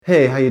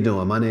Hey, how you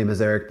doing? My name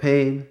is Eric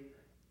Payne,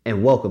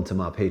 and welcome to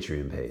my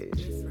Patreon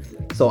page.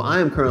 So I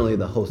am currently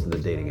the host of the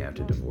Dating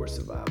After Divorce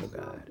Survival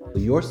Guide.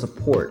 Your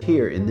support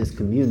here in this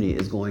community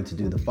is going to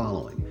do the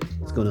following.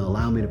 It's going to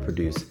allow me to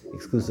produce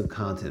exclusive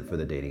content for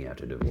the Dating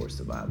After Divorce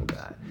Survival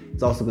Guide.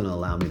 It's also going to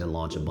allow me to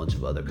launch a bunch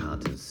of other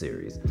content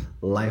series.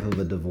 Life of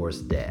a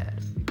Divorced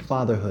Dad,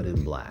 Fatherhood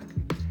in Black,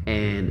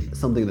 and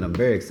something that I'm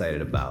very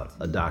excited about,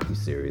 a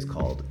docuseries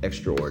called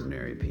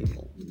Extraordinary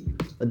People.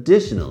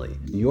 Additionally,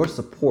 your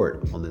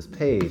support on this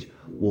page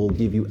will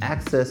give you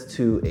access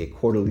to a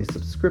quarterly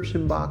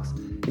subscription box,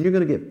 and you're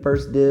going to get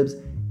first dibs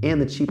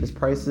and the cheapest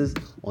prices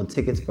on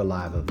tickets for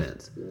live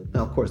events.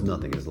 Now, of course,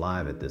 nothing is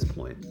live at this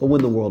point, but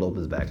when the world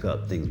opens back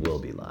up, things will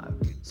be live.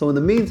 So in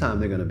the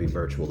meantime, they're going to be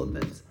virtual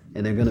events,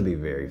 and they're going to be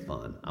very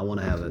fun.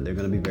 They're going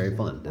to be very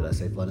fun. Did I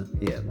say fun?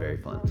 Yeah, very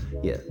fun.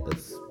 Yeah,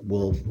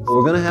 we're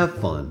going to have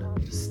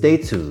fun. Stay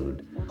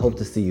tuned. Hope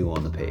to see you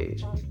on the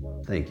page.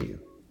 Thank you.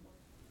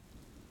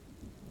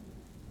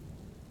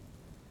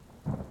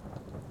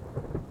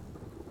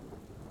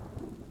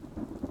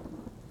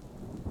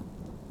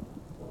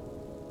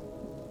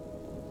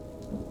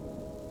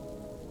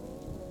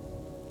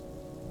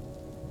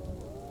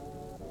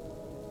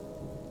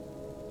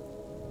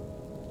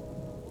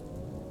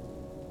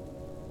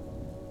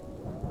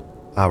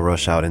 I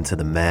rush out into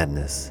the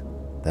madness,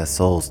 that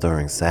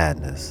soul-stirring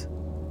sadness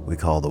we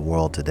call the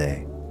world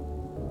today,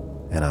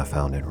 and I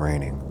found it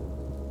raining.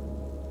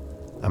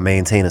 I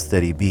maintain a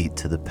steady beat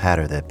to the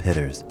patter that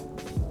pitters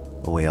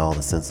away all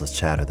the senseless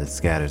chatter that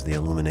scatters the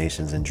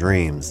illuminations and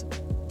dreams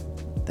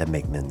that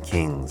make men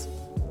kings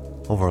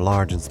over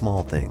large and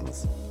small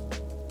things.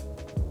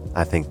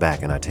 I think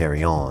back and I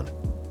tarry on,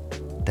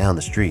 down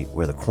the street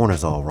where the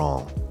corner's all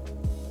wrong.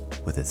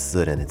 With its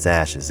soot and its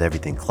ashes,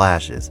 everything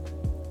clashes.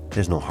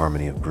 There's no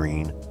harmony of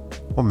green,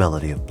 or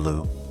melody of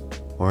blue,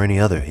 or any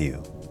other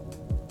hue,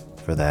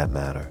 for that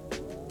matter.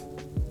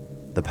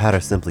 The patter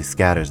simply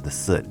scatters the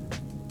soot,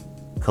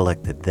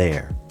 collected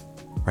there,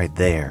 right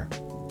there,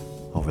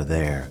 over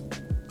there,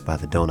 by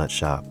the donut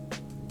shop,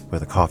 where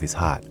the coffee's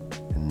hot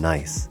and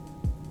nice,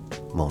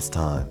 most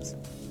times.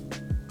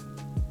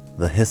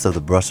 The hiss of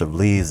the brush of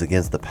leaves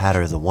against the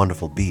patter is a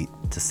wonderful beat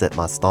to set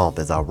my stomp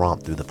as I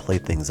romp through the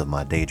playthings of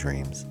my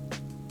daydreams,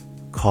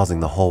 causing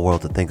the whole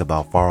world to think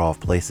about far-off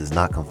places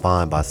not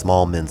confined by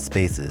small men's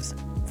spaces,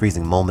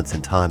 freezing moments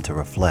in time to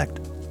reflect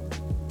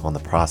on the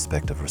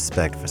prospect of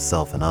respect for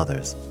self and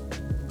others.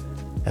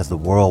 As the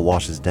world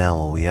washes down,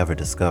 will we ever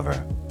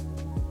discover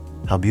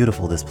how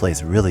beautiful this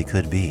place really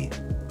could be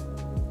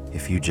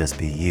if you just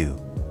be you,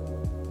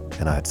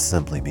 and I'd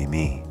simply be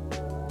me.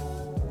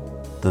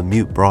 The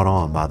mute brought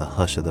on by the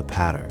hush of the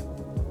patter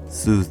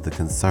soothes the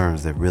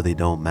concerns that really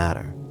don't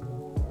matter.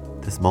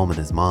 This moment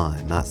is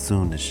mine, not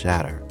soon to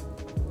shatter,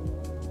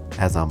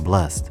 as I'm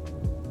blessed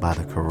by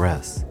the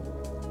caress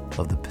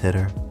of the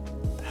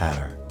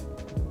pitter-patter.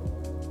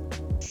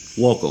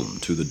 Welcome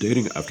to the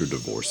Dating After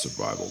Divorce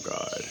Survival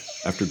Guide.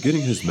 After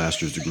getting his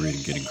master's degree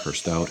in getting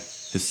cursed out,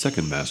 his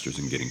second master's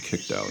in getting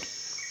kicked out,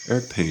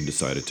 Eric Payne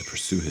decided to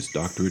pursue his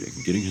doctorate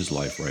in getting his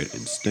life right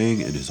and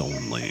staying in his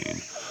own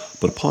lane.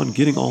 But upon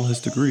getting all his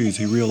degrees,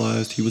 he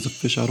realized he was a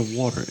fish out of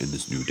water in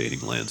this new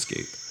dating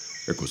landscape.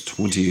 Eric was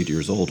 28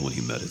 years old when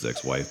he met his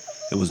ex-wife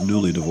and was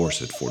newly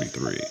divorced at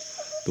 43.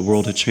 The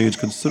world had changed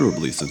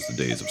considerably since the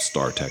days of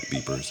StarTAC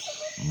beepers,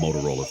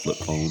 Motorola flip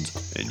phones,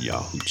 and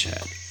Yahoo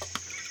Chat.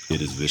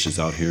 It is vicious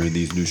out here in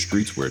these new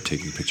streets where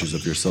taking pictures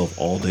of yourself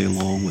all day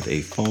long with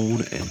a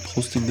phone and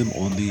posting them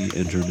on the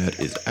internet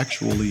is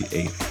actually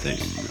a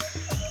thing.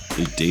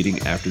 The Dating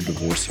After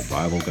Divorce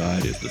Survival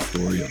Guide is the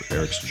story of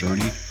Eric's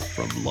journey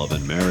from love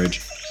and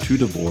marriage to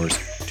divorce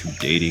to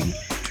dating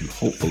to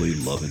hopefully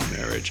love and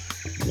marriage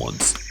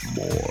once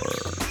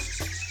more.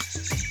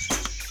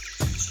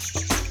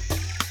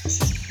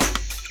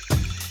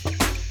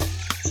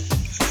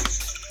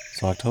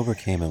 So October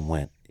came and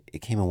went.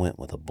 It came and went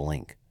with a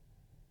blink.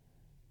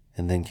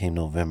 And then came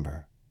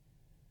November.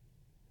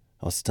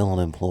 I was still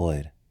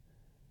unemployed.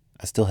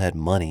 I still had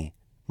money.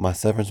 My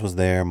severance was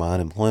there. My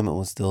unemployment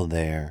was still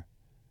there.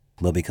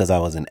 But because I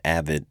was an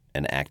avid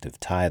and active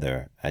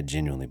tither, I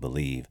genuinely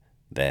believe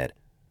that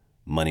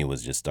money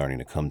was just starting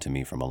to come to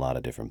me from a lot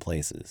of different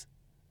places.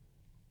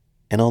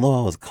 And although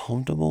I was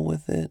comfortable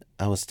with it,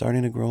 I was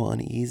starting to grow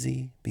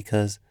uneasy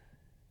because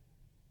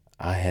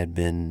I had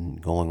been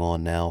going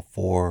on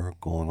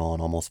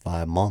almost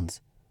 5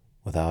 months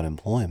without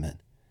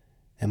employment.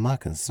 And my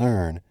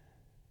concern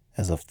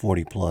as a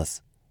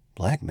 40-plus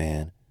black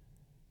man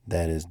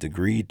that is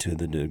degreed to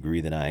the degree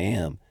that I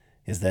am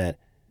is that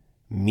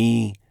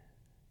me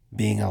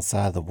being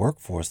outside the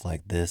workforce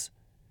like this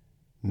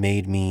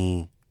made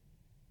me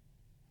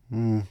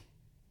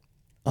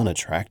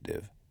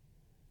unattractive,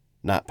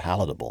 not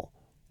palatable,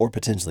 or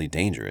potentially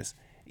dangerous.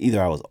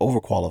 Either I was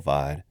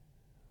overqualified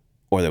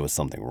or there was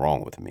something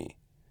wrong with me.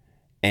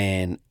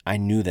 And I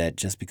knew that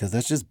just because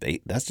that's just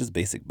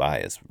basic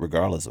bias,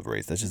 regardless of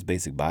race. That's just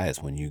basic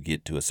bias when you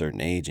get to a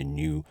certain age and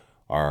you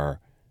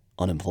are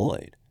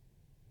unemployed.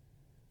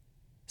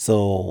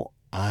 So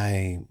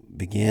I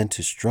began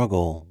to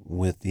struggle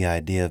with the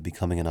idea of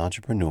becoming an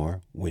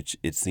entrepreneur, which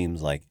it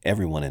seems like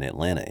everyone in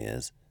Atlanta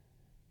is,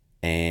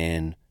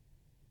 and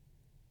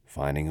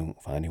finding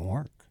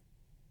work.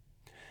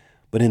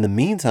 But in the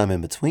meantime,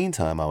 in between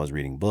time, I was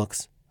reading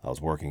books. I was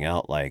working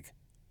out like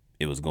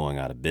it was going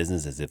out of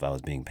business, as if I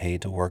was being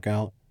paid to work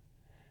out.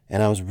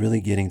 And I was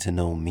really getting to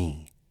know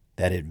me.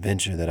 That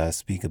adventure that I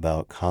speak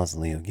about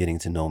constantly of getting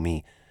to know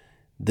me,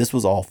 this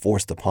was all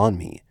forced upon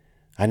me.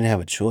 I didn't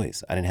have a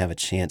choice. I didn't have a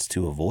chance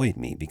to avoid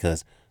me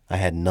because I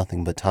had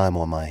nothing but time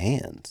on my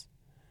hands.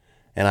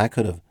 And I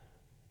could have,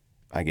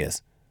 I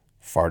guess,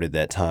 farted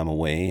that time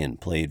away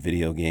and played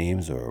video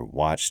games or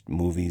watched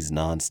movies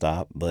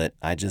nonstop, but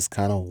I just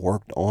kind of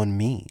worked on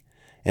me.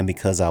 And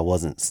because I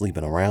wasn't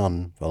sleeping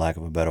around, for lack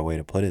of a better way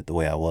to put it, the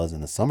way I was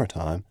in the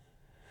summertime,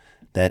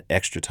 that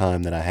extra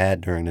time that I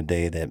had during the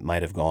day that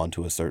might have gone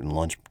to a certain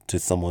lunch, to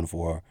someone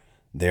for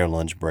their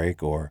lunch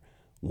break or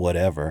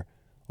whatever,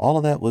 all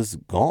of that was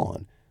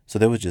gone. So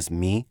there was just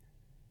me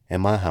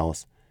and my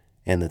house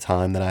and the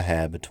time that I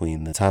had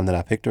between the time that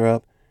I picked her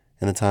up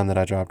and the time that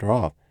I dropped her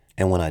off.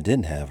 And when I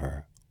didn't have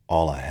her,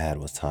 all I had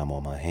was time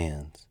on my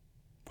hands.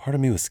 Part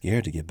of me was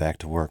scared to get back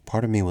to work.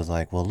 Part of me was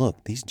like, well,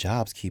 look, these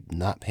jobs keep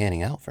not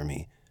panning out for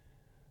me.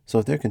 So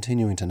if they're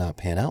continuing to not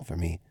pan out for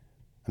me,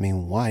 I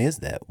mean, why is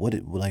that? What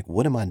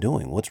am I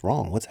doing? What's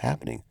wrong? What's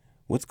happening?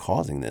 What's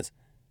causing this?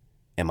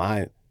 Am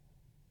I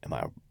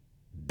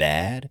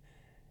bad?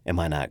 Am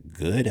I not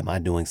good? Am I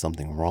doing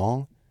something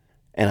wrong?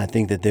 And I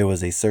think that there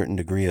was a certain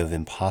degree of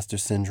imposter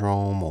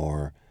syndrome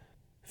or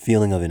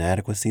feeling of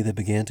inadequacy that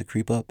began to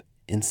creep up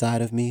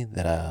inside of me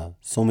that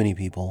so many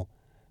people,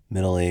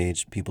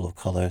 middle-aged, people of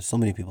color, so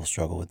many people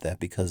struggle with that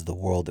because the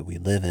world that we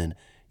live in,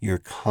 you're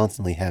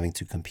constantly having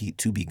to compete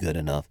to be good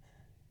enough.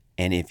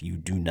 And if you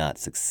do not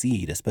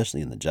succeed,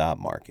 especially in the job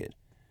market,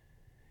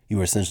 you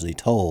are essentially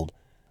told,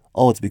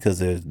 oh, it's because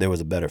there was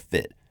a better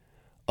fit.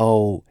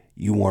 Oh,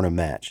 you weren't a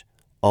match.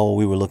 Oh,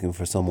 we were looking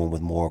for someone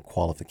with more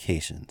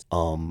qualifications.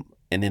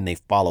 And then they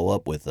follow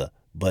up with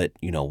but,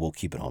 we'll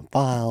keep it on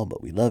file,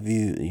 but we love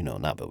you.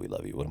 Not but we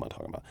love you. What am I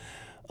talking about?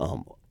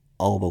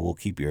 Oh, but we'll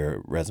keep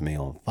your resume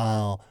on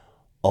file.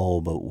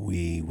 Oh, but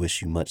we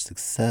wish you much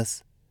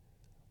success.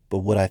 But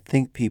what I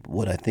think,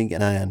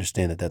 and I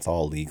understand that that's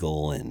all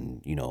legal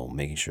and,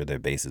 making sure their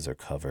bases are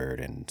covered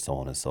and so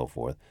on and so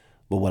forth.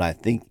 But what I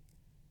think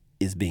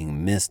is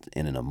being missed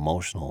from an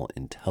emotional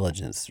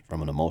intelligence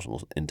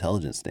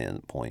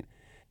standpoint,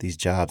 these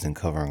jobs and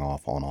covering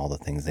off on all the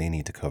things they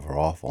need to cover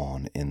off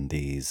on in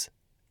these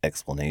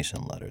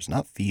explanation letters,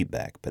 not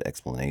feedback, but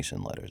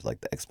explanation letters,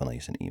 like the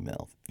explanation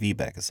email.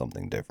 Feedback is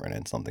something different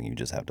and something you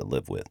just have to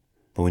live with.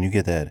 But when you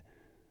get that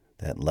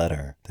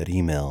letter, that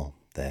email,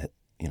 that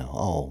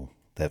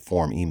that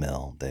form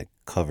email that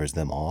covers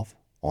them off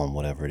on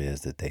whatever it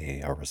is that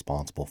they are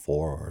responsible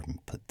for or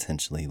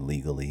potentially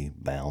legally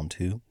bound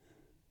to,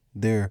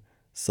 they're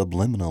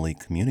subliminally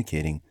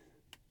communicating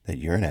that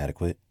you're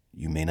inadequate,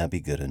 you may not be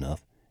good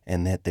enough,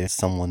 and that there's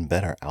someone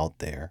better out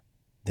there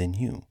than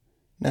you.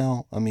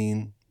 Now, I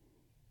mean,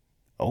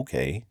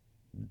 okay,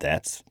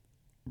 that's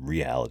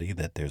reality,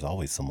 that there's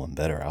always someone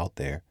better out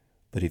there.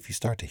 But if you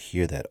start to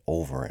hear that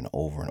over and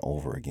over and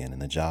over again,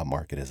 and the job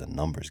market is a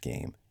numbers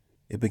game,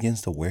 it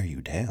begins to wear you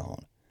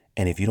down.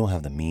 And if you don't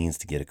have the means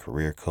to get a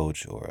career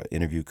coach or an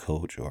interview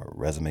coach or a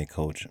resume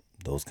coach,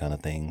 those kind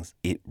of things,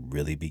 it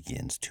really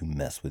begins to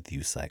mess with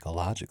you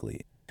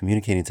psychologically.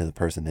 Communicating to the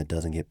person that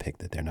doesn't get picked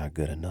that they're not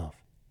good enough.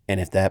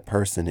 And if that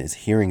person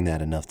is hearing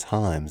that enough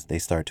times, they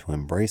start to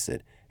embrace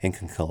it and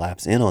can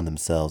collapse in on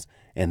themselves.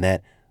 And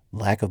that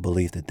lack of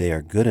belief that they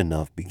are good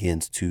enough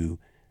begins to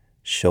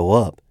show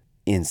up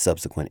in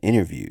subsequent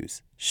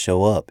interviews,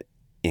 show up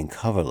in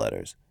cover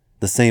letters.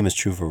 The same is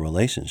true for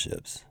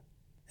relationships.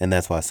 And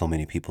that's why so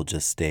many people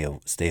just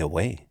stay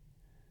away.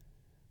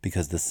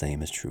 Because the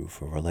same is true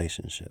for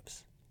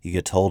relationships. You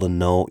get told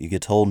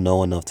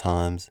no enough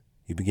times,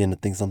 you begin to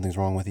think something's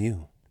wrong with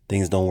you.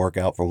 Things don't work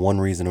out for one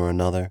reason or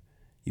another,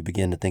 you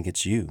begin to think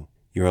it's you.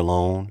 You're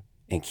alone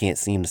and can't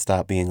seem to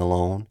stop being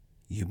alone.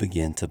 You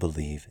begin to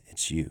believe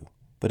it's you.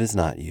 But it's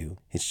not you.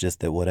 It's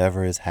just that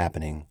whatever is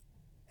happening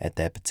at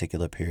that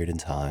particular period in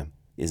time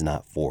is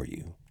not for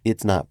you.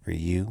 It's not for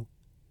you,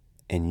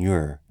 and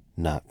you're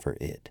not for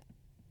it.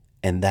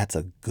 And that's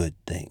a good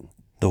thing.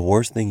 The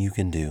worst thing you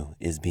can do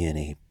is be in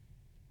a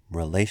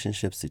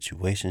relationship,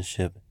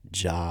 situationship,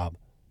 job.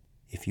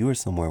 If you are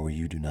somewhere where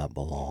you do not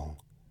belong,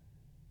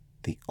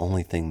 the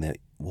only thing that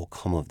will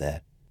come of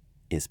that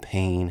is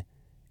pain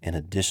and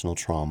additional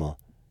trauma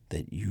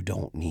that you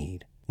don't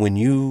need. When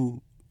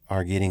you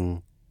are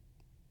getting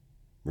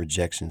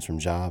rejections from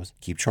jobs,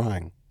 keep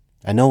trying.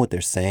 I know what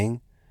they're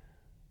saying,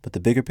 but the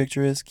bigger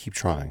picture is keep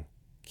trying,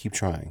 keep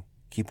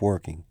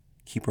working,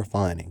 keep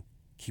refining,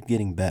 keep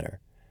getting better.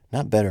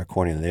 Not better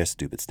according to their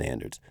stupid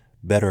standards,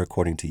 better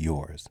according to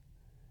yours.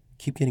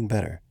 Keep getting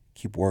better,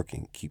 keep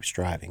working, keep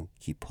striving,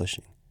 keep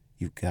pushing.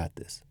 You've got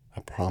this.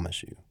 I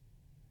promise you,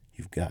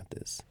 you've got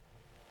this.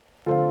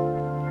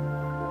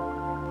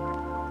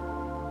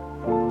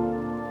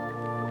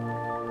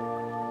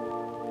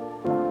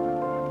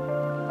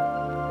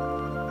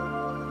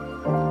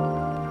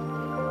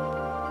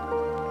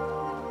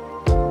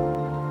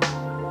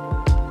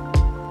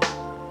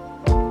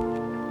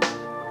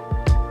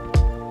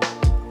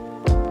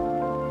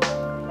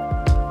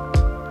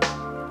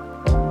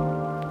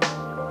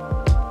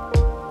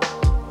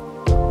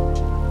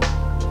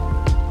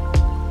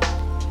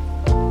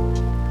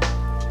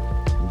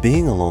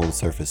 Being alone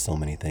surfaced so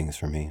many things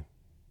for me.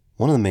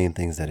 One of the main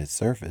things that it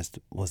surfaced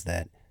was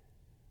that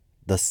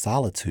the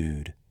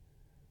solitude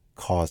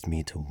caused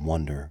me to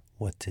wonder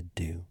what to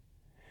do.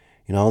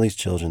 You know, all these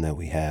children that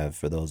we have,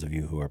 for those of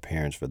you who are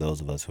parents, for those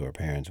of us who are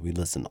parents, we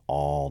listen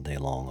all day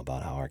long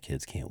about how our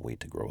kids can't wait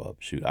to grow up.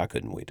 Shoot, I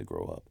couldn't wait to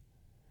grow up.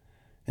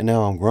 And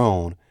now I'm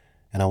grown,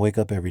 and I wake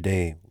up every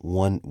day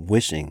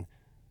wishing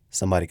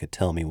somebody could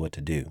tell me what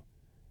to do.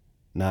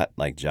 Not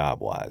like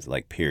job-wise,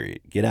 like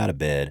period. Get out of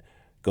bed,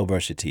 go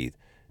brush your teeth,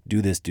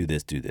 do this, do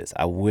this, do this.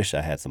 I wish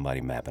I had somebody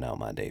mapping out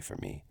my day for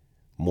me.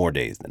 More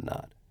days than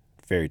not.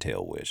 Fairy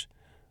tale wish.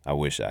 I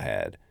wish I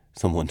had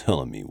someone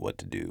telling me what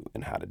to do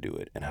and how to do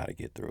it and how to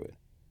get through it.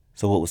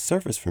 So what was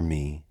surfaced for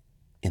me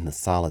in the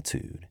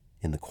solitude,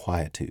 in the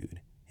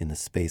quietude, in the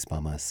space by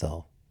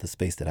myself, the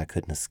space that I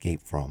couldn't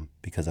escape from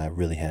because I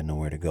really had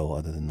nowhere to go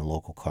other than the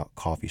local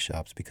coffee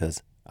shops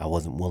because I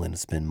wasn't willing to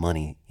spend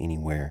money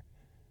anywhere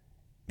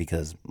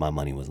because my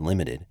money was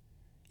limited.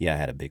 Yeah, I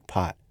had a big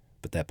pot,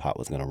 but that pot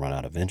was going to run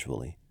out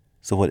eventually.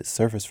 So what it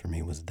surfaced for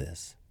me was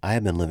this. I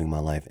had been living my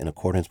life in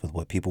accordance with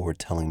what people were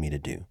telling me to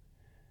do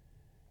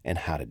and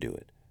how to do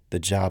it. The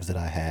jobs that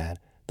I had,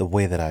 the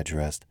way that I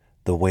dressed,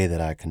 the way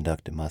that I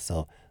conducted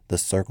myself, the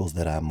circles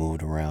that I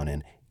moved around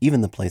in,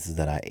 even the places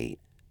that I ate.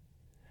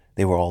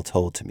 They were all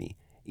told to me,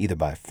 either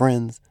by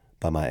friends,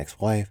 by my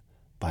ex-wife,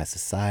 by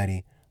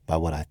society, by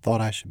what I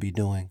thought I should be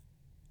doing.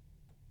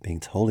 Being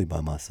totally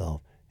by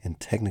myself and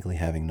technically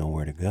having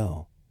nowhere to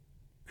go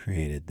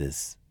created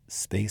this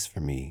space for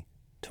me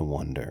to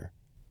wonder,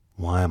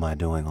 why am I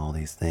doing all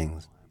these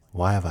things?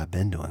 Why have I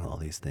been doing all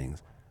these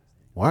things?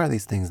 Why are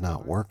these things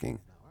not working?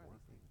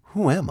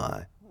 Who am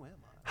I?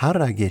 How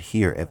did I get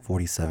here at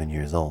 47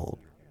 years old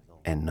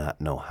and not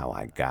know how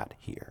I got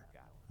here?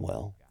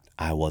 Well,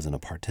 I wasn't a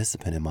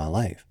participant in my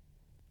life.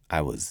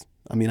 I was,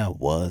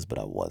 but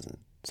I wasn't.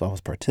 So I was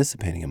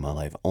participating in my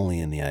life only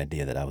in the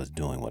idea that I was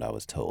doing what I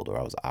was told, or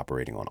I was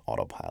operating on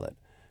autopilot,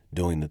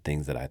 doing the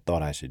things that I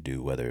thought I should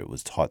do, whether it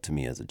was taught to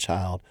me as a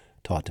child,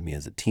 taught to me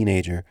as a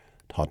teenager,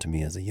 taught to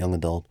me as a young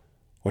adult,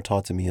 or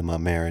taught to me in my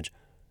marriage,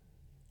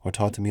 or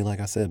taught to me,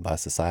 like I said, by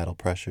societal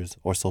pressures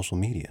or social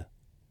media.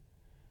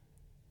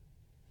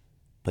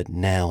 But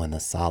now in the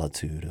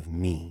solitude of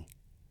me,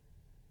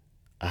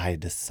 I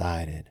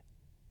decided,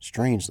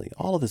 strangely,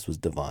 all of this was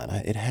divine.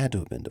 It had to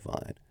have been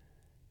divine.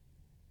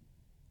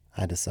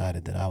 I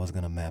decided that I was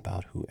going to map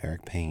out who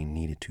Eric Payne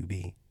needed to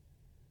be.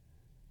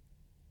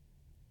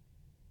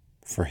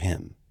 For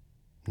him,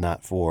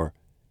 not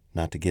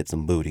to get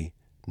some booty,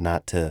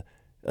 not to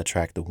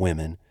attract the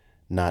women,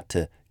 not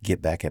to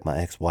get back at my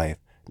ex-wife,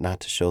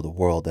 not to show the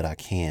world that I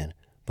can.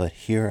 But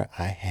here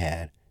I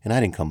had, and I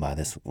didn't come by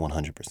this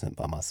 100%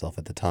 by myself.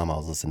 At the time, I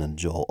was listening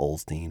to Joel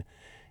Osteen,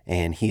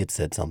 and he had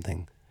said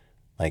something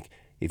like,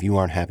 if you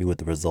aren't happy with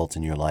the results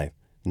in your life,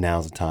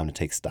 now's the time to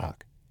take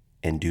stock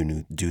and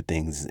do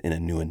things in a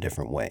new and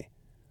different way.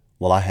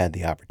 Well, I had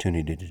the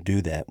opportunity to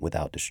do that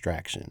without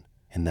distraction,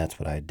 and that's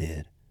what I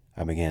did.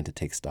 I began to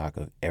take stock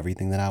of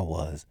everything that I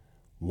was,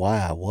 why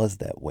I was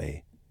that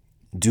way,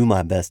 do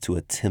my best to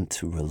attempt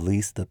to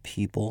release the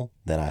people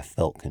that I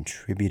felt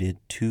contributed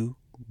to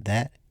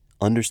that,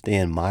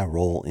 understand my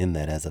role in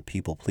that as a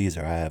people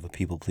pleaser. I have a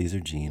people pleaser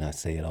gene. I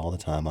say it all the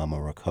time. I'm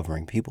a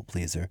recovering people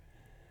pleaser.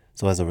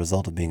 So as a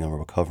result of being a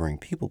recovering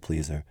people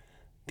pleaser,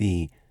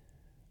 the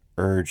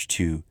urge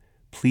to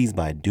please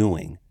by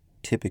doing,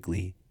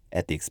 typically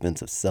at the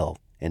expense of self,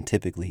 and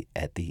typically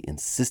at the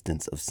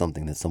insistence of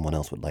something that someone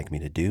else would like me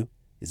to do,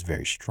 is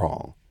very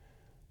strong.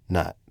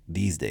 Not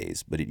these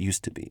days, but it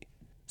used to be.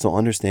 So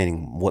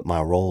understanding what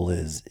my role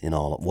is in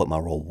what my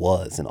role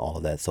was in all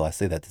of that. So I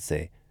say that to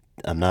say,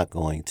 I'm not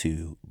going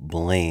to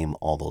blame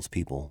all those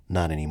people.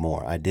 Not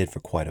anymore. I did for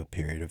quite a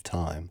period of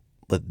time.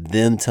 But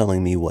them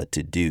telling me what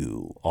to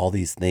do, all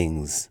these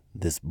things,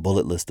 this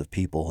bullet list of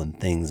people and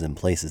things and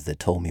places that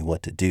told me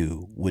what to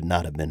do would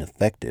not have been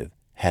effective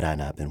had I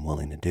not been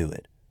willing to do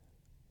it.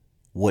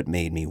 What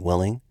made me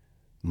willing?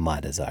 My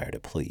desire to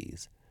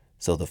please.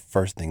 So the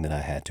first thing that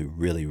I had to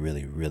really,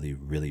 really, really,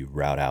 really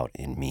route out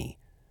in me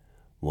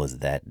was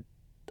that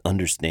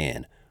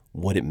understand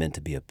what it meant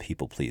to be a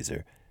people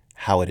pleaser,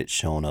 how it had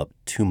shown up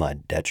to my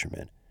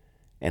detriment,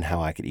 and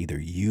how I could either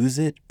use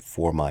it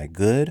for my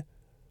good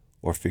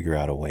or figure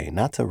out a way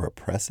not to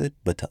repress it,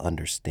 but to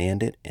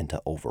understand it and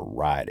to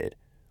override it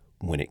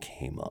when it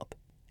came up.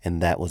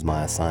 And that was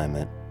my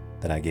assignment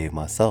that I gave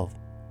myself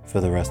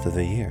for the rest of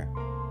the year.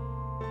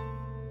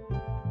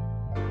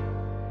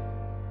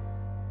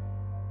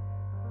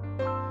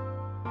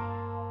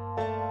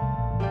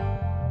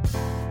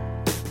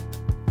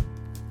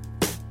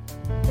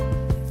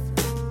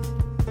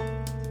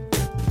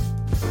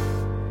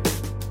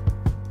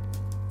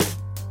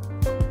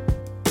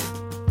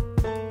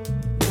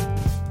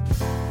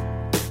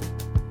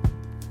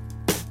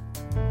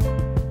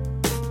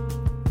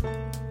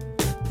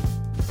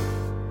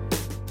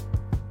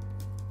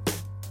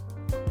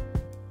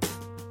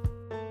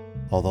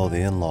 Although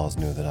the in-laws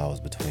knew that I was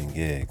between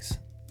gigs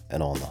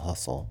and on the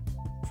hustle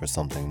for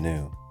something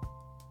new,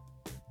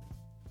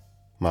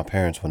 My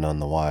parents were none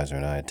the wiser,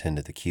 and I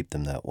intended to keep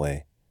them that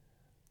way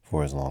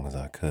for as long as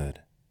I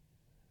could.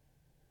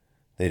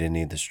 They didn't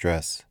need the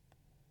stress.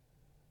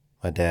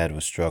 My dad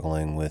was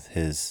struggling with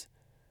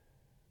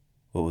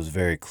what was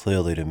very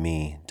clearly to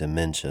me,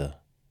 dementia.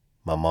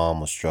 My mom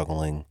was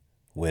struggling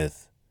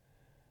with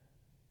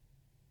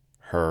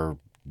her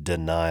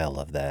denial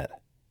of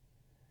that.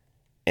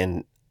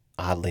 And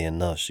oddly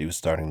enough, she was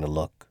starting to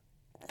look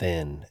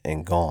thin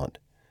and gaunt.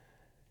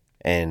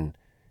 And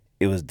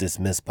it was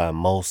dismissed by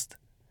most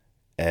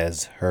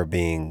as her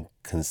being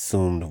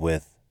consumed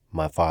with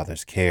my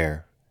father's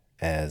care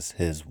as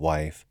his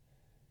wife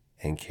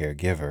and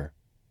caregiver.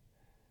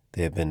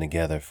 They had been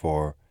together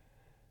for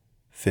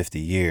 50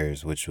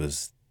 years, which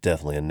was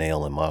definitely a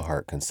nail in my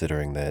heart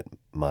considering that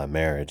my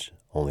marriage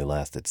only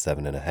lasted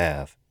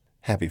 7.5.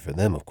 Happy for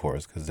them, of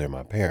course, because they're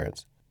my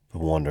parents,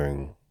 but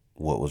wondering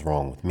what was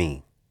wrong with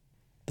me.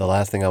 The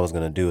last thing I was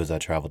going to do as I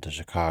traveled to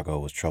Chicago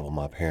was trouble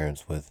my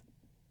parents with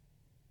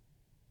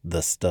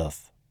the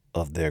stuff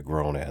of their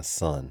grown-ass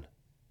son.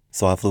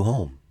 So I flew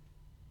home,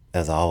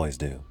 as I always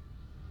do,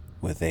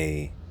 with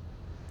a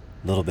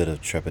little bit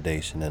of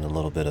trepidation and a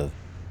little bit of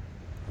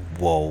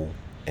woe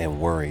and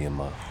worry in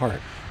my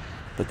heart.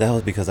 But that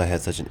was because I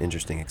had such an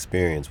interesting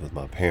experience with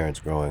my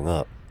parents growing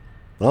up.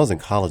 When I was in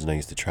college and I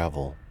used to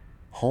travel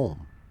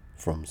home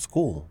from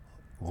school,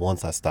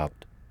 once I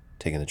stopped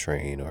taking the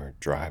train or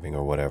driving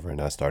or whatever,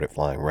 and I started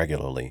flying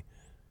regularly,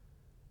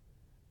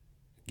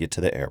 get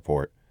to the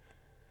airport,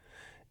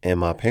 and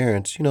my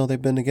parents,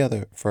 they've been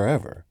together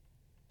forever.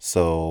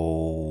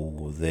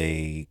 So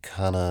they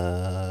kind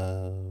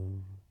of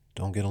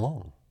don't get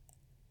along.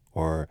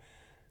 Or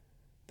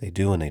they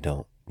do and they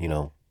don't.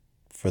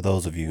 For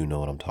those of you who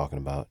know what I'm talking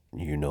about,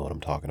 you know what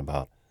I'm talking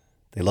about.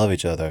 They love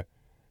each other.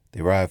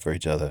 They ride for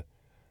each other.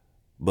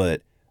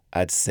 But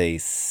I'd say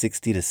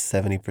 60 to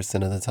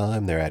 70% of the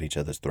time, they're at each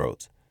other's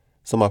throats.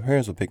 So my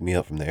parents would pick me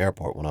up from the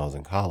airport when I was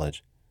in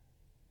college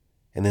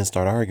and then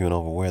start arguing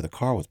over where the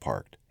car was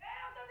parked.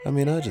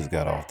 I just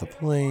got off the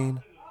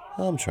plane.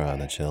 I'm trying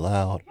to chill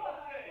out.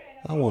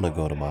 I want to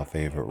go to my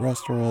favorite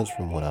restaurants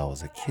from when I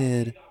was a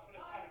kid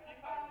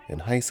in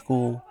high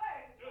school.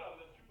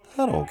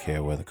 I don't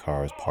care where the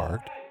car is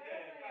parked.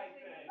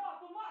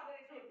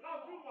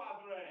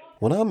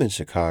 When I'm in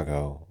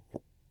Chicago,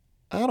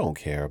 I don't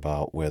care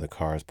about where the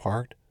car is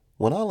parked.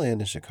 When I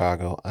land in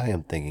Chicago, I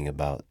am thinking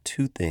about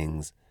three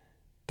things,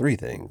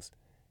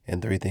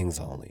 and three things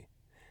only.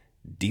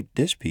 Deep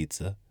dish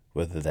pizza,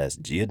 whether that's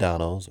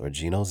Giordano's or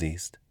Gino's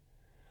East.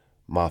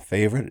 My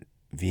favorite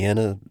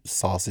Vienna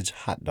sausage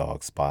hot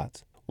dog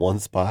spots. One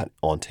spot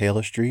on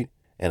Taylor Street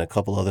and a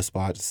couple other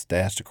spots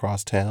stashed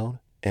across town.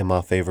 And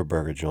my favorite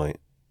burger joint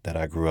that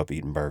I grew up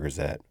eating burgers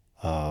at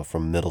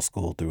from middle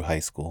school through high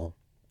school.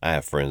 I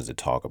have friends that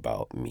talk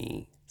about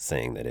me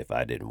saying that if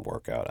I didn't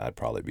work out, I'd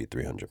probably be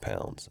 300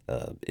 pounds.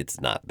 It's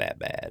not that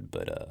bad,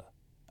 but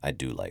I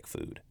do like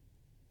food.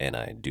 And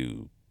I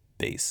do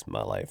base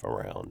my life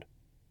around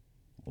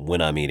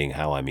when I'm eating,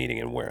 how I'm eating,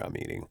 and where I'm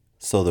eating.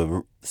 So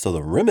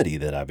the remedy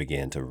that I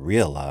began to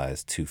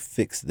realize to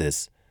fix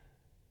this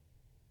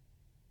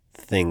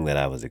thing that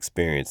I was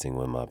experiencing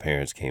when my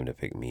parents came to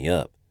pick me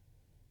up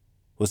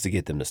was to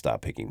get them to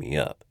stop picking me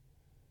up.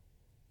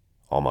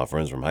 All my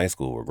friends from high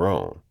school were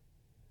grown.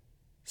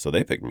 So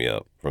they picked me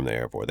up from the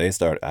airport.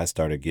 I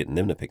started getting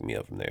them to pick me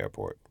up from the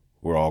airport.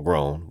 We're all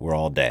grown. We're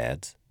all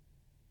dads.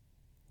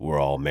 We're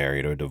all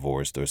married or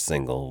divorced or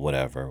single,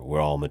 whatever.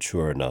 We're all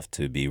mature enough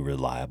to be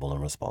reliable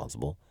and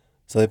responsible.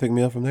 So they picked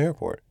me up from the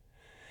airport.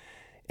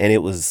 And it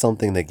was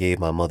something that gave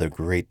my mother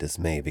great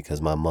dismay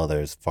because my mother,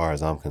 as far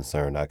as I'm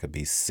concerned, I could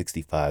be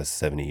 65,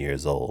 70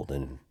 years old.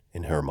 And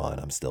in her mind,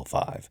 I'm still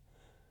 5.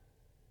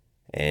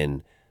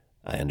 And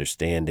I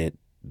understand it.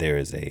 There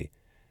is a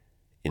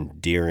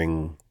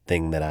endearing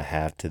thing that I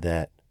have to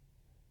that.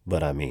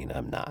 But I'm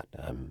not.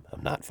 I'm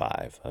not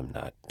 5. I'm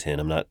not 10.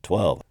 I'm not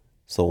 12.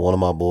 So one of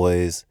my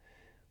boys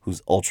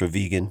who's ultra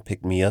vegan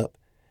picked me up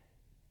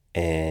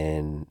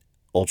and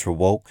ultra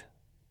woke.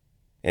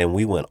 And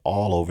we went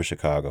all over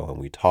Chicago and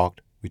we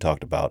talked. We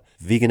talked about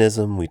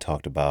veganism. We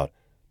talked about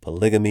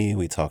polygamy.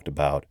 We talked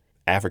about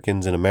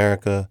Africans in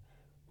America.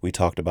 We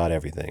talked about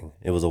everything.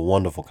 It was a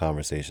wonderful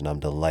conversation. I'm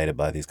delighted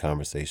by these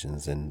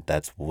conversations. And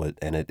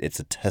it's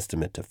a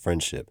testament to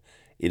friendship.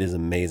 It is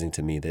amazing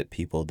to me that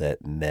people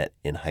that met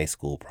in high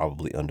school,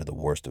 probably under the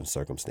worst of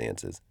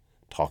circumstances,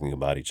 talking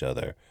about each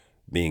other,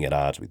 being at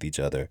odds with each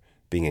other,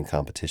 being in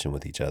competition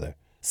with each other,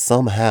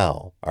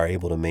 somehow are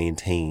able to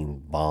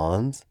maintain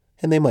bonds.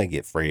 And they might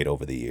get frayed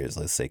over the years.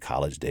 Let's say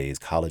college days,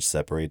 college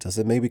separates us.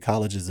 And maybe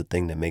college is the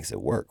thing that makes it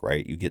work,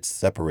 right? You get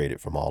separated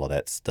from all of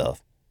that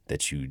stuff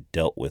that you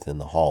dealt with in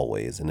the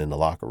hallways and in the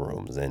locker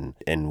rooms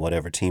and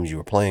whatever teams you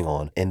were playing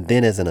on. And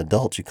then as an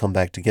adult, you come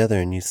back together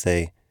and you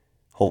say,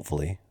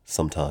 hopefully,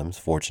 sometimes,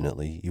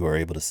 fortunately, you are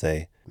able to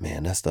say,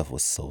 man, that stuff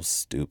was so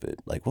stupid.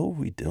 Like, what were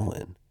we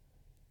doing?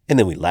 And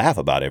then we laugh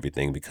about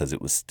everything because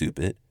it was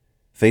stupid.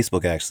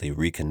 Facebook actually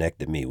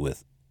reconnected me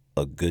with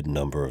a good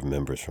number of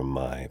members from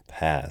my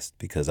past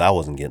because I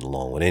wasn't getting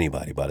along with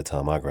anybody by the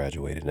time I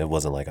graduated. And it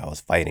wasn't like I was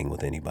fighting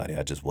with anybody.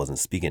 I just wasn't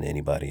speaking to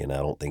anybody, and I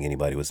don't think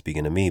anybody was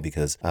speaking to me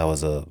because I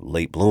was a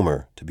late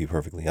bloomer, to be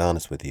perfectly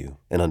honest with you,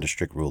 and under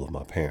strict rule of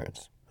my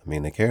parents. I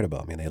mean, they cared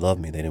about me. They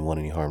loved me. They didn't want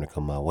any harm to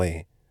come my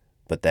way.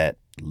 But that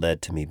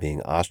led to me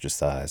being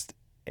ostracized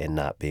and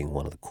not being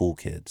one of the cool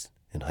kids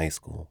in high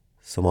school.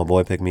 So my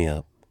boy picked me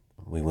up.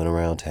 We went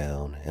around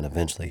town, and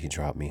eventually he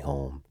dropped me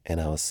home. And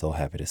I was so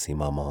happy to see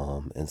my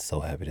mom and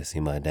so happy to see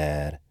my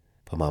dad.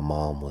 But my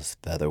mom was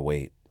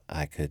featherweight.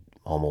 I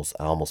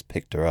almost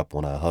picked her up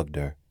when I hugged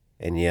her.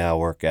 And yeah, I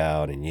work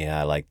out, and yeah,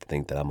 I like to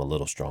think that I'm a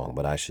little strong,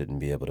 but I shouldn't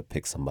be able to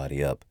pick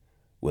somebody up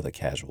with a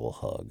casual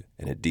hug.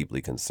 And it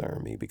deeply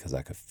concerned me because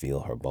I could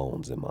feel her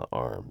bones in my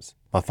arms.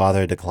 My father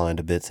had declined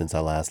a bit since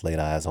I last laid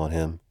eyes on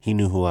him. He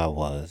knew who I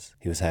was.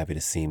 He was happy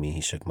to see me.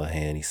 He shook my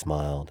hand. He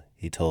smiled.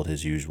 He told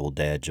his usual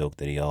dad joke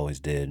that he always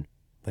did.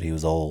 But he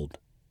was old,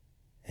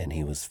 and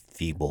he was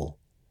feeble,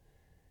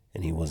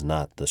 and he was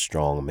not the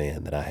strong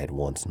man that I had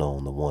once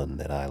known, the one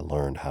that I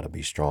learned how to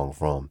be strong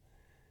from.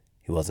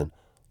 He wasn't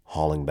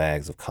hauling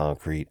bags of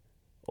concrete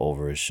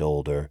over his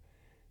shoulder.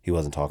 He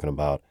wasn't trying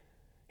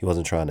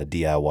to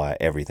DIY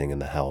everything in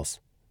the house,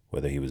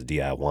 whether he was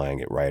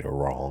DIYing it right or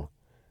wrong.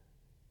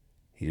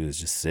 He was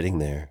just sitting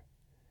there,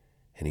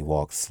 and he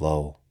walked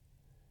slow,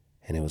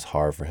 and it was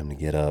hard for him to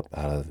get up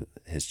out of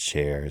his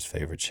chair, his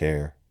favorite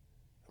chair.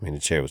 I mean, the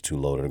chair was too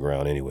low to the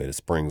ground anyway. The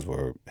springs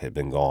had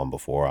been gone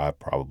before I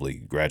probably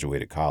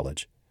graduated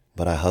college.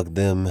 But I hugged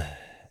them,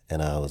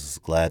 and I was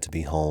glad to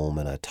be home,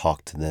 and I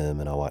talked to them,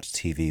 and I watched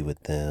TV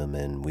with them,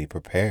 and we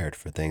prepared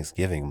for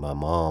Thanksgiving. My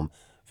mom,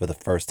 for the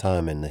first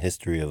time in the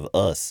history of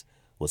us,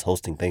 was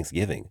hosting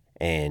Thanksgiving,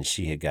 and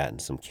she had gotten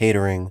some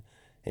catering,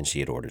 and she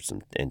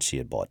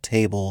had bought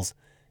tables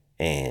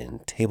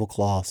and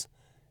tablecloths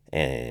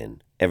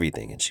and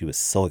everything, and she was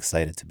so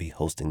excited to be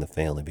hosting the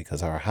family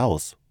because our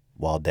house,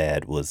 while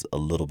Dad was a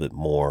little bit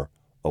more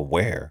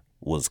aware,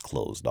 was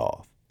closed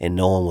off, and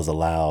no one was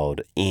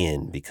allowed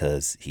in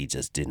because he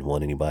just didn't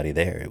want anybody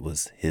there. It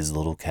was his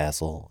little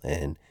castle,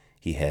 and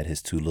he had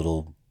his two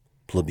little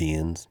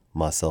plebeians,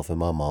 myself and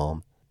my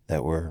mom,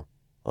 that were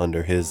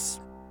under his,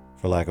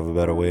 for lack of a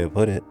better way to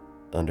put it,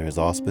 under his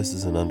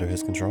auspices and under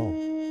his control.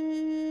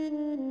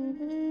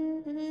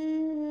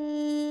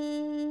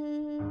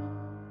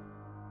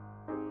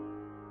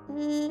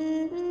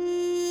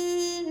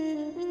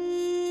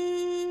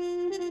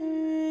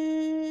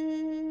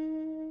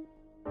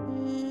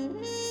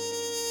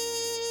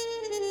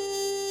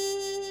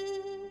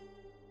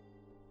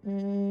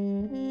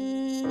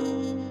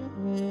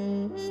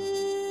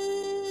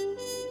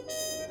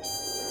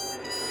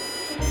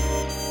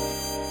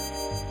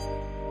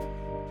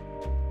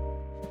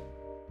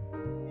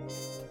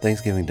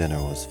 Thanksgiving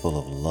dinner was full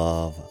of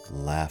love,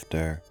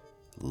 laughter,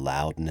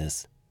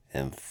 loudness,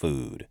 and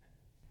food.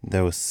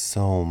 There was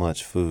so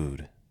much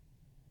food,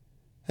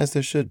 as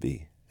there should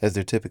be, as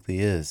there typically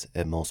is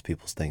at most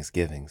people's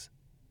Thanksgivings.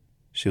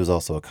 She was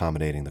also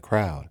accommodating the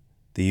crowd.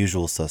 The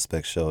usual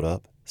suspects showed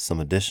up. Some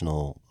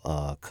additional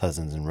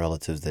cousins and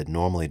relatives that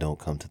normally don't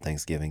come to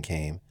Thanksgiving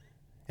came.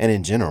 And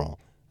in general,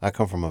 I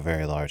come from a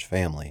very large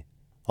family.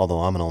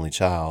 Although I'm an only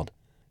child,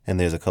 and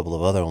there's a couple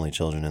of other only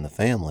children in the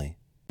family,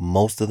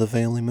 most of the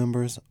family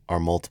members are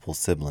multiple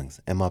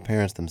siblings, and my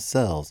parents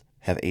themselves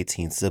have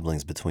 18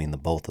 siblings between the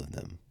both of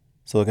them.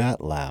 So it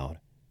got loud.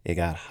 It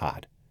got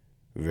hot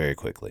very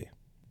quickly.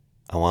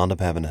 I wound up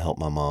having to help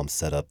my mom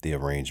set up the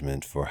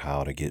arrangement for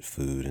how to get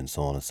food and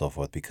so on and so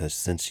forth, because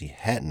since she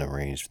hadn't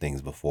arranged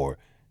things before,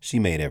 she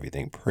made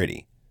everything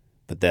pretty,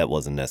 but that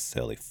wasn't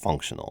necessarily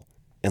functional.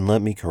 And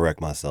let me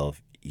correct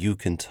myself, you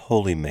can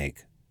totally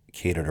make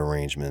catered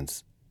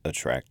arrangements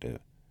attractive,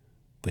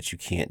 but you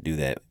can't do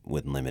that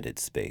with limited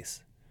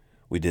space.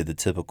 We did the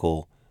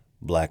typical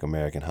Black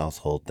American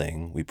household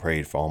thing. We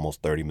prayed for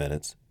almost 30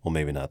 minutes. Well,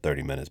 maybe not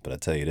 30 minutes, but I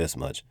tell you this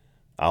much.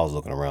 I was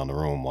looking around the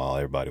room while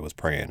everybody was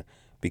praying,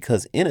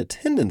 because in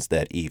attendance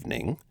that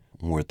evening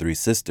were three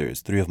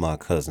sisters, three of my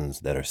cousins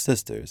that are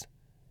sisters,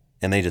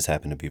 and they just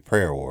happen to be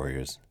prayer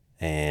warriors.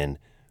 And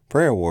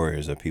prayer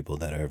warriors are people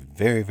that are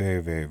very,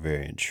 very, very,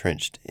 very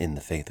entrenched in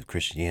the faith of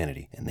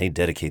Christianity, and they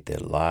dedicate their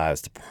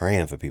lives to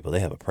praying for people.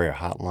 They have a prayer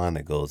hotline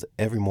that goes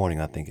every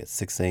morning, I think, at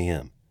 6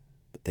 a.m.,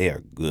 but they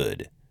are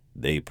good.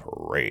 They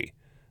pray.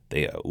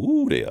 They are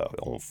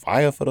on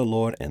fire for the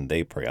Lord, and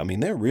they pray. I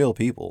mean, they're real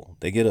people.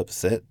 They get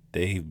upset.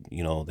 They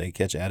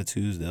catch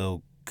attitudes.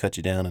 They'll cut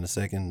you down in a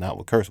second, not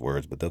with curse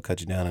words, but they'll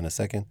cut you down in a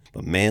second.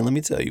 But man, let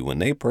me tell you, when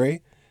they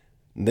pray,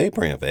 they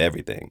praying for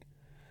everything.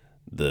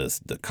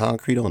 The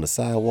concrete on the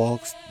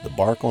sidewalks, the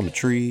bark on the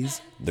trees,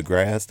 the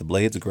grass, the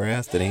blades of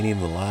grass that ain't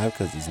even alive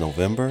because it's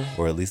November,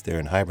 or at least they're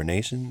in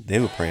hibernation. They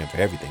were praying for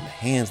everything. The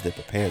hands that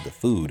prepared the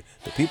food,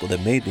 the people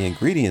that made the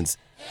ingredients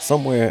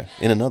somewhere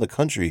in another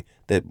country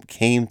that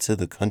came to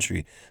the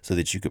country so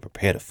that you could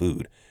prepare the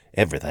food.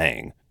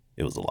 Everything.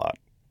 It was a lot.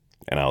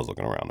 And I was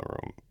looking around the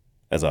room,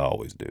 as I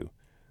always do.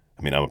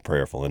 I mean, I'm a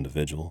prayerful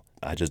individual.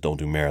 I just don't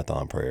do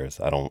marathon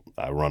prayers.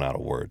 I run out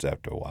of words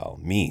after a while.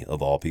 Me,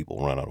 of all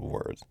people, run out of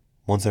words.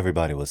 Once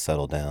everybody was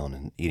settled down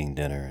and eating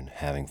dinner and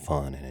having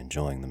fun and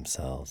enjoying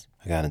themselves,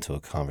 I got into a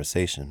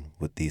conversation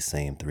with these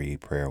same 3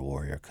 prayer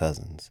warrior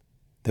cousins.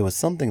 There was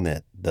something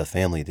that the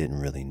family didn't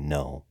really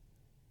know.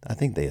 I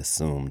think they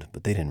assumed,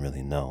 but they didn't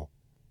really know.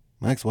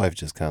 My ex-wife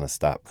just kind of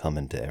stopped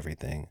coming to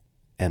everything.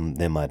 And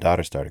then my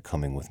daughter started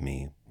coming with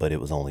me, but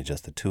it was only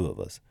just the 2 of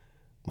us.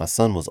 My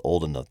son was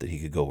old enough that he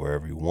could go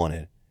wherever he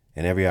wanted,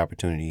 and every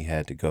opportunity he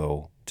had to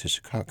go to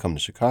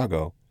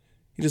Chicago,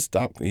 he just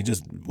stopped. He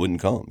just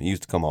wouldn't come. He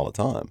used to come all the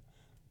time.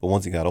 But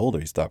once he got older,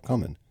 he stopped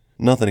coming.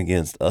 Nothing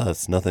against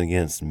us, nothing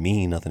against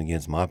me, nothing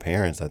against my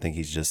parents. I think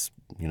he's just,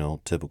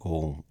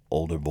 typical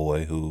older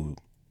boy who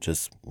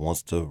just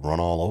wants to run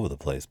all over the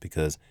place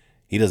because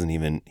he wasn't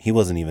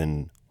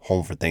even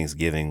home for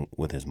Thanksgiving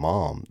with his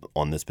mom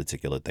on this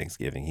particular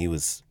Thanksgiving. He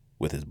was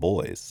with his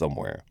boys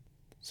somewhere.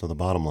 So the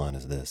bottom line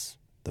is this.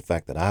 The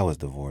fact that I was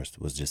divorced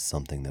was just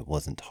something that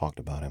wasn't talked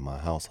about in my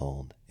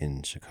household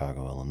in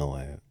Chicago,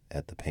 Illinois,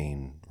 at the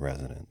Payne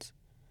residence.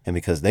 And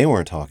because they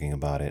weren't talking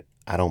about it,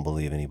 I don't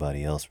believe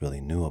anybody else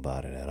really knew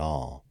about it at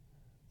all.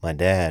 My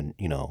dad,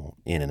 in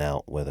and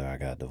out whether I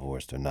got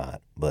divorced or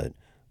not, but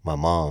my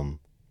mom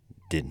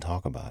didn't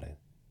talk about it.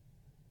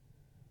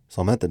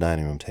 So I'm at the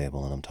dining room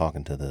table and I'm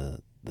talking to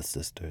the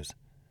sisters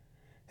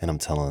and I'm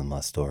telling them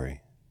my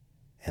story.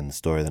 And the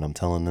story that I'm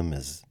telling them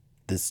is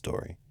this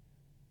story.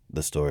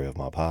 The story of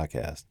my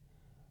podcast.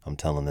 I'm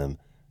telling them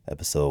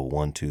episode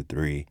 1, 2,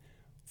 3,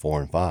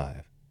 4, and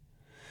 5.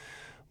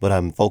 But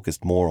I'm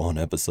focused more on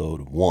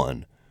episode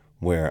 1,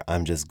 where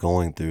I'm just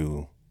going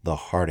through the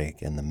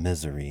heartache and the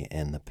misery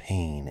and the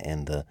pain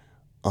and the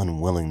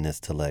unwillingness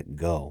to let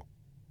go.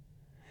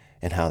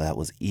 And how that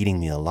was eating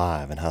me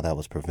alive and how that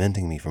was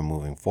preventing me from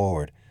moving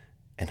forward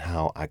and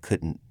how I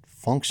couldn't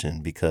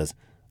function because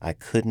I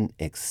couldn't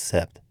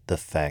accept the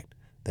fact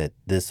that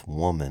this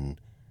woman,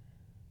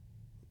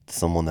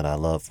 someone that I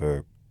loved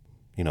for,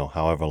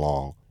 however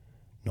long,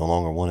 no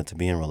longer wanted to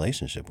be in a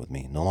relationship with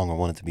me, no longer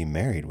wanted to be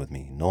married with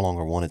me, no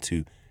longer wanted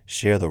to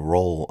share the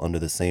role under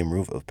the same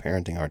roof of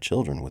parenting our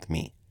children with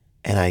me.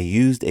 And I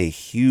used a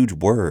huge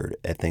word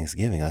at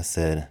Thanksgiving. I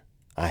said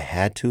I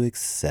had to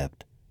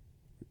accept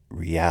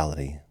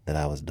reality that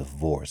I was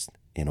divorced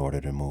in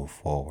order to move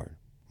forward.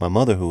 My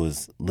mother, who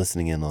was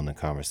listening in on the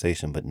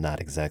conversation but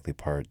not exactly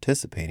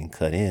participating,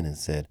 cut in and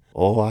said,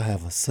 "Oh, I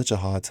have such a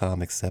hard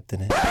time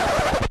accepting it."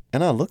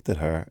 And I looked at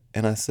her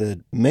and I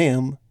said,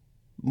 "Ma'am,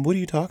 what are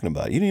you talking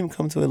about? You didn't even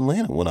come to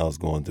Atlanta when I was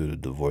going through the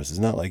divorce. It's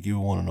not like you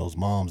were one of those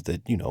moms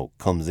that,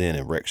 comes in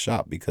and wrecks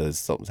shop because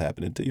something's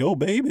happening to your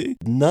baby.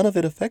 None of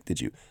it affected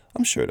you."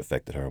 I'm sure it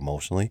affected her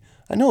emotionally.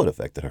 I know it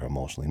affected her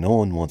emotionally. No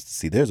one wants to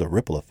see there's a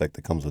ripple effect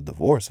that comes with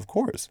divorce, of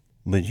course.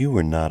 But you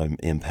were not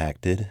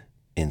impacted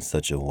in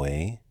such a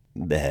way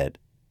that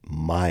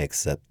my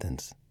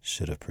acceptance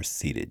should have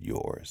preceded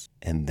yours.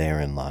 And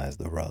therein lies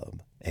the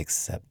rub.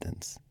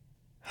 Acceptance.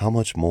 How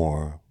much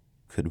more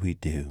could we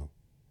do?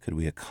 Could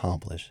we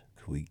accomplish?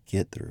 Could we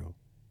get through?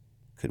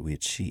 Could we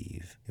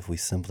achieve if we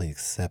simply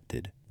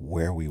accepted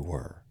where we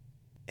were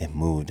and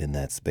moved in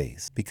that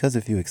space? Because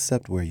if you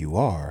accept where you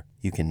are,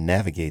 you can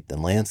navigate the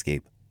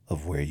landscape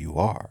of where you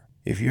are.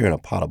 If you're in a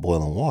pot of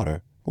boiling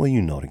water, well,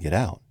 you know to get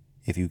out.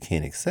 If you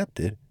can't accept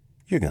it,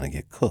 you're going to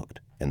get cooked.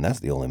 And that's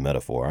the only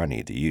metaphor I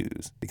need to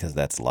use, because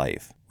that's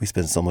life. We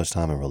spend so much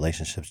time in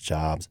relationships,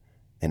 jobs,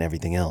 and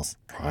everything else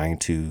trying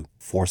to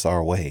force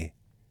our way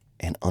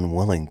and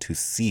unwilling to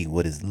see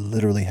what is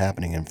literally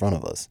happening in front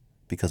of us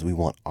because we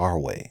want our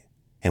way.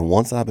 And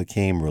once I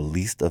became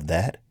released of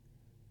that,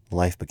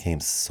 life became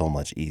so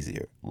much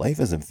easier. Life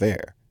isn't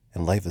fair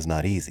and life is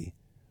not easy,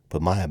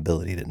 but my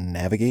ability to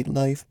navigate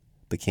life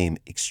became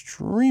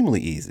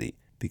extremely easy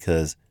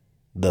because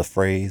the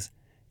phrase,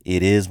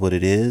 "it is what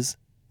it is,"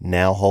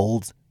 now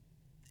holds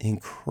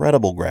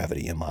incredible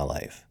gravity in my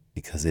life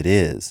because it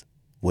is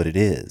what it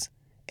is,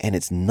 and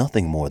it's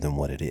nothing more than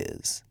what it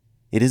is.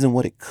 It isn't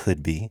what it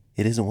could be.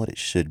 It isn't what it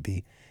should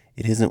be.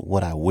 It isn't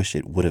what I wish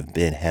it would have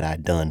been had I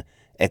done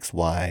X,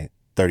 Y,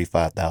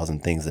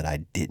 35,000 things that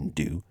I didn't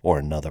do, or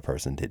another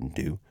person didn't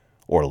do,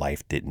 or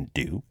life didn't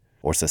do,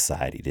 or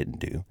society didn't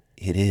do.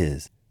 It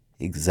is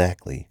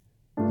exactly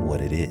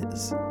what it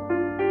is.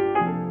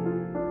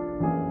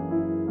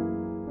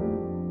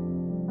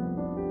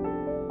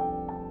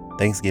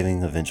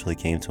 Thanksgiving eventually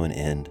came to an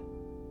end.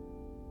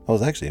 I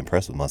was actually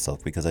impressed with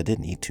myself because I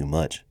didn't eat too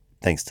much.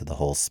 Thanks to the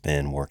whole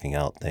spin working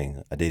out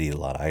thing, I did eat a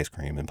lot of ice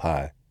cream and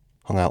pie.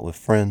 Hung out with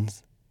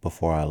friends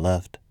before I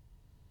left,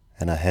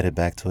 and I headed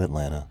back to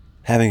Atlanta,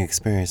 having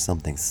experienced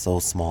something so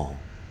small,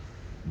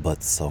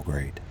 but so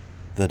great.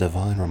 The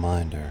divine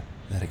reminder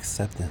that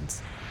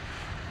acceptance,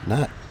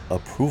 not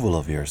approval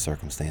of your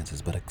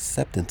circumstances, but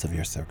acceptance of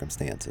your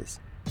circumstances,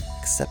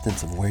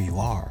 acceptance of where you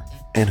are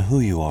and who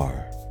you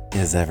are,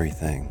 is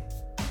everything.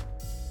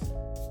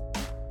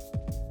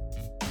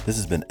 This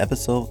has been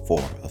episode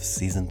 4 of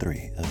season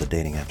 3 of the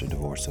Dating After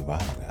Divorce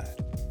Survival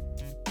Guide.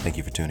 Thank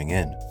you for tuning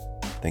in.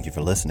 Thank you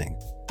for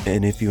listening.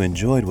 And if you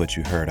enjoyed what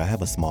you heard, I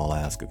have a small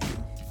ask of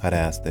you. I'd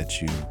ask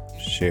that you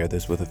share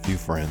this with a few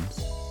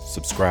friends,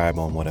 subscribe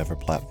on whatever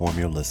platform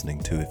you're listening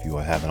to if you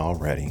haven't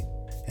already.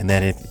 And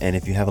then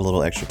if you have a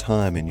little extra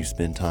time and you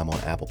spend time on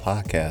Apple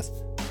Podcasts,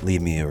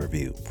 leave me a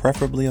review,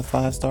 preferably a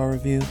 5-star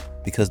review,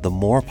 because the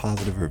more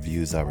positive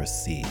reviews I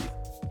receive,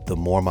 the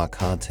more my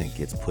content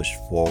gets pushed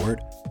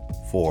forward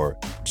for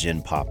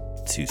Gen Pop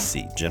to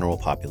see, general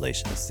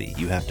population to see.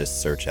 You have to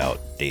search out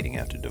Dating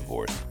After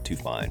Divorce to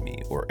find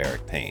me, or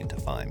Eric Payne to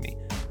find me.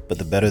 But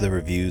the better the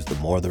reviews, the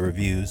more the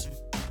reviews,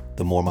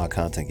 the more my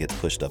content gets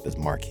pushed up as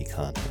marquee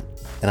content.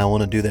 And I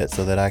want to do that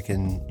so that I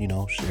can,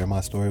 share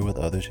my story with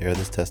others, share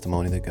this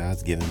testimony that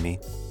God's given me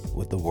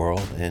with the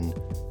world, and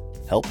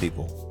help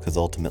people, because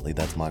ultimately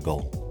that's my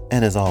goal.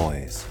 And as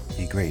always,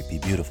 be great, be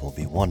beautiful,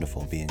 be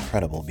wonderful, be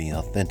incredible, be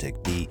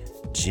authentic, be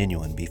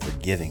genuine, be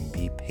forgiving,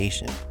 be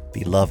patient,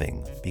 be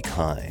loving, be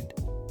kind,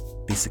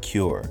 be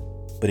secure.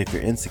 But if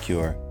you're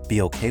insecure,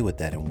 be okay with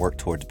that and work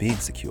towards being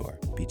secure.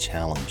 Be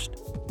challenged,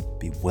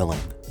 be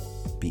willing,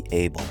 be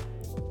able,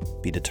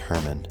 be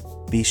determined,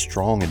 be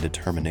strong in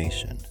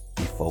determination,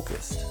 be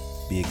focused,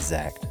 be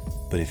exact.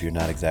 But if you're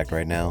not exact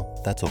right now,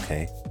 that's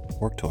okay.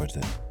 Work towards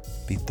it.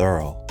 Be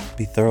thorough.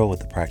 Be thorough with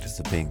the practice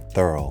of being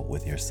thorough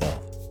with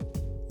yourself.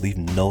 Leave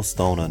no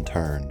stone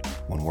unturned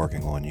when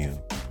working on you.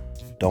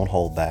 Don't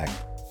hold back.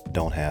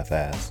 Don't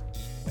half-ass.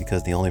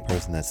 Because the only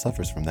person that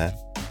suffers from that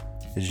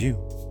is you.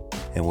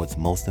 And what's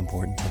most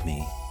important to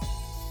me,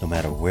 no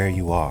matter where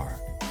you are,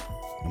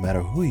 no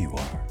matter who you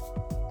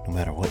are, no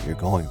matter what you're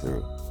going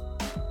through,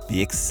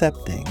 be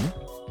accepting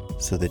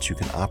so that you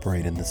can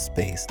operate in the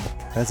space, the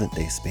present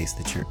day space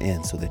that you're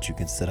in, so that you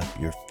can set up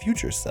your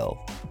future self.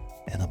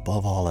 And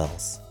above all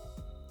else,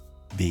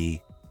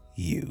 be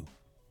you.